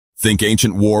Think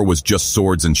ancient war was just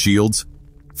swords and shields?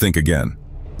 Think again.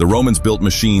 The Romans built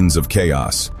machines of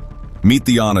chaos. Meet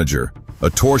the onager,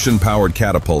 a torsion-powered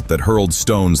catapult that hurled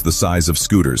stones the size of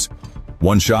scooters.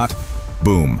 One shot,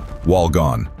 boom, wall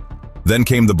gone. Then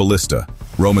came the ballista,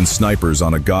 Roman snipers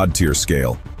on a god-tier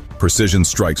scale, precision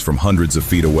strikes from hundreds of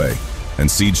feet away. And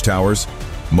siege towers?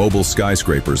 Mobile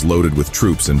skyscrapers loaded with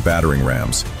troops and battering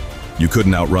rams. You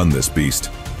couldn't outrun this beast.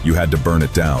 You had to burn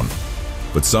it down.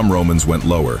 But some Romans went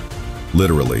lower.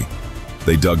 Literally.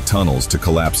 They dug tunnels to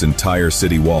collapse entire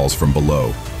city walls from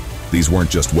below. These weren't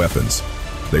just weapons.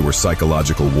 They were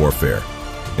psychological warfare.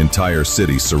 Entire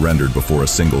cities surrendered before a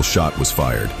single shot was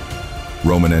fired.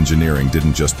 Roman engineering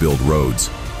didn't just build roads,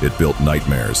 it built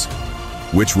nightmares.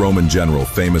 Which Roman general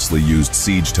famously used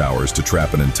siege towers to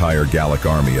trap an entire Gallic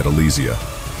army at Alesia?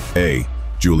 A.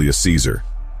 Julius Caesar.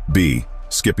 B.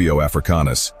 Scipio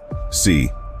Africanus. C.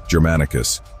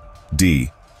 Germanicus. D.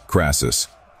 Crassus.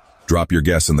 Drop your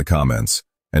guess in the comments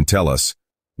and tell us,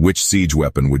 which siege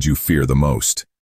weapon would you fear the most?